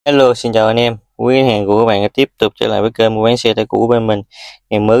Hello, xin chào anh em. Quý khách hàng của các bạn đã tiếp tục trở lại với kênh mua bán xe tải cũ bên mình.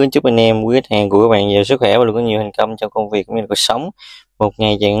 Ngày mới kính chúc anh em, quý khách hàng của các bạn nhiều sức khỏe và luôn có nhiều thành công trong công việc cũng như cuộc sống. Một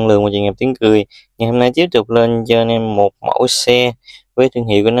ngày tràn năng lượng và tràn ngập tiếng cười. Ngày hôm nay tiếp tục lên cho anh em một mẫu xe với thương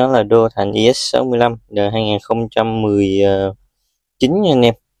hiệu của nó là Đô Thành IS65 đời 2019 nha anh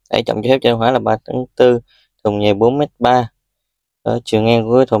em. Tải trọng cho phép chở hóa là 3 tấn 4, thùng dài 4m3. Chiều ngang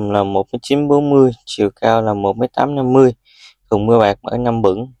của cái thùng là 1m940, chiều cao là 1m850. Thùng mưa bạc mở 5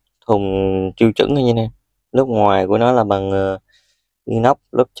 bửng, thùng tiêu chuẩn như nè. Lớp ngoài của nó là bằng inox,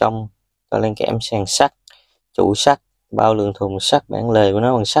 lớp trong có lên kẽm sàn sắt, trụ sắt, bao lường thùng sắt, bản lề của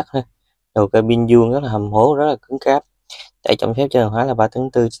nó bằng sắt ha. Đầu cabin vuông rất là hầm hố, rất là cứng cáp. Tải trọng phép cho hàng hóa là 3 tấn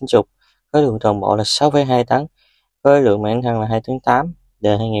 4 90, khối lượng toàn bộ là 6,2 tấn, khối lượng bản thân là 2 tấn 8,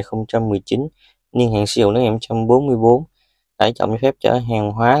 đời 2019, niên hạn sử dụng đến 144. Tải trọng cho phép chở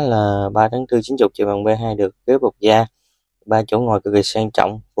hàng hóa là 3 tấn 4 90, chạy bằng B2, được ghế bọc da, 3 chỗ ngồi cực kỳ sang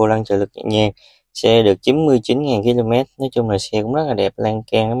trọng, vô lăng trợ lực nhẹ nhàng. Xe được 99.000 km, nói chung là xe cũng rất là đẹp, lan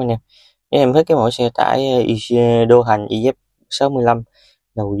can lắm anh em. Nếu em thích cái mẫu xe tải Đô Thành IS65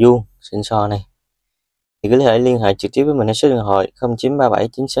 đầu vuông xịn sò này thì có thể liên hệ trực tiếp với mình ở số điện thoại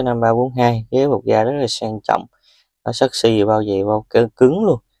 0937965342. Ghế bọc da rất là sang trọng, nó sắt xi bao giày bao cơ cứng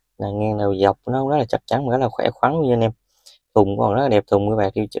luôn, là ngang đầu dọc nó rất là chắc chắn và rất là khỏe khoắn luôn nha anh em. Thùng còn rất là đẹp, thùng các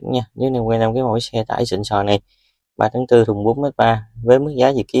bạn tiêu chuẩn nha. Nếu anh em quen cái mẫu xe tải xịn sò này 3 tấn 4, thùng 4m3 với mức giá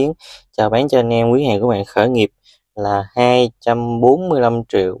dự kiến chào bán cho anh em quý hàng của bạn khởi nghiệp là 245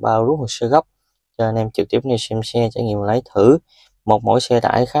 triệu, bao rút hồ sơ gốc cho anh em trực tiếp đi xem xe, trải nghiệm lái thử. Một mẫu xe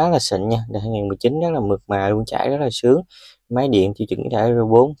tải khá là xịn nha, đời 2019 rất là mượt mà luôn, chạy rất là sướng. Máy điện tiêu chuẩn tải Euro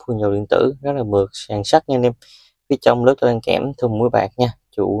 4, phun dầu điện tử rất là mượt, sàn sắt nha anh em. Phía trong lớp lên kẽm, thùng muối bạc nha,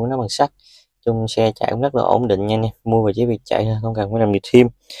 trụ nó bằng sắt. Chung xe chạy cũng rất là ổn định nha anh em, mua về chỉ việc chạy thôi, không cần phải làm gì thêm.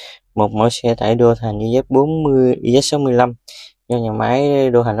 Một mẫu xe tải Đô Thành IS65 do nhà máy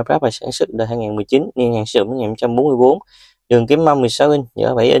Đô Thành lắp ráp và sản xuất đời 2019, niên hạn sử dụng đến 144, đường kính mâm 16 inch,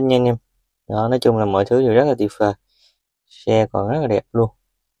 dỡ 7 inch nha anh em. Đó, nói chung là mọi thứ đều rất là tuyệt vời, xe còn rất là đẹp luôn.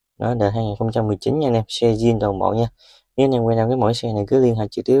 Đó, đời 2019 nha anh em, xe zin toàn bộ nha. Nếu anh em quan tâm cái mẫu xe này cứ liên hệ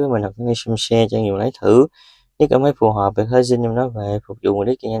trực tiếp với mình hoặc đi xem xe trải nghiệm lái thử. Nếu cảm thấy phù hợp việc hơi zin em nói về phục vụ mục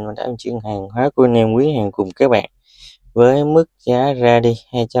đích kinh doanh, mình đã chuyển hàng hóa của anh em quý hàng cùng các bạn với mức giá ra đi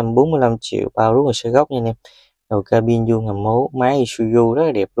 245 triệu, bao rút hồ sơ gốc nha anh em. Đầu cabin vuông hầm hố, máy Isuzu rất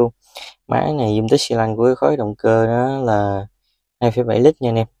là đẹp luôn. Máy này dung tích xi lanh của cái khối động cơ đó là 2,7 lít nha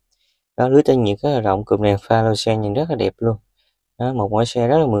anh em. Đó, lưới tản nhiệt rất là rộng, cụm đèn pha lô xe nhìn rất là đẹp luôn. Đó, một mẫu xe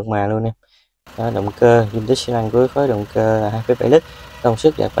rất là mượt mà luôn em. Đó, động cơ dung tích xi lanh của cái khối động cơ là 2,7 lít, công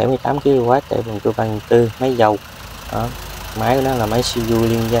suất đạt 78 kW, tại vòng tua 4, máy dầu. Đó, máy của nó là máy Isuzu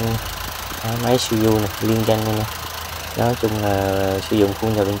liên danh. Đó, máy Isuzu này liên danh nha anh em. Nói chung là sử dụng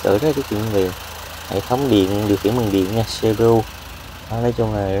phun dầu điện tử rất là tiết kiệm nhiên liệu, hệ thống điện điều khiển bằng điện nha, CPU. Đó, nói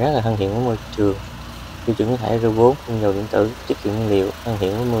chung là rất là thân thiện với môi trường, tiêu chuẩn thải Euro 4, phun dầu điện tử, tiết kiệm nhiên liệu, thân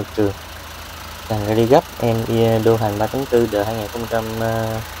thiện với môi trường. Càng ra đi gấp em Đô Thành 3 tấn 4 đời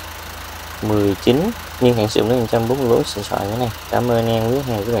 2019, niên hạn sử dụng đến 144, xịn sò cái này. Cảm ơn anh em quý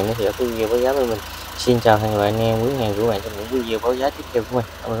hàng của bạn đã theo dõi video báo giá với mình. Xin chào hẹn gặp lại anh em quý hàng của bạn trong những video báo giá tiếp theo của mình.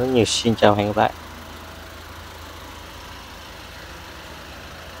 Cảm ơn rất nhiều, xin chào hẹn gặp lại.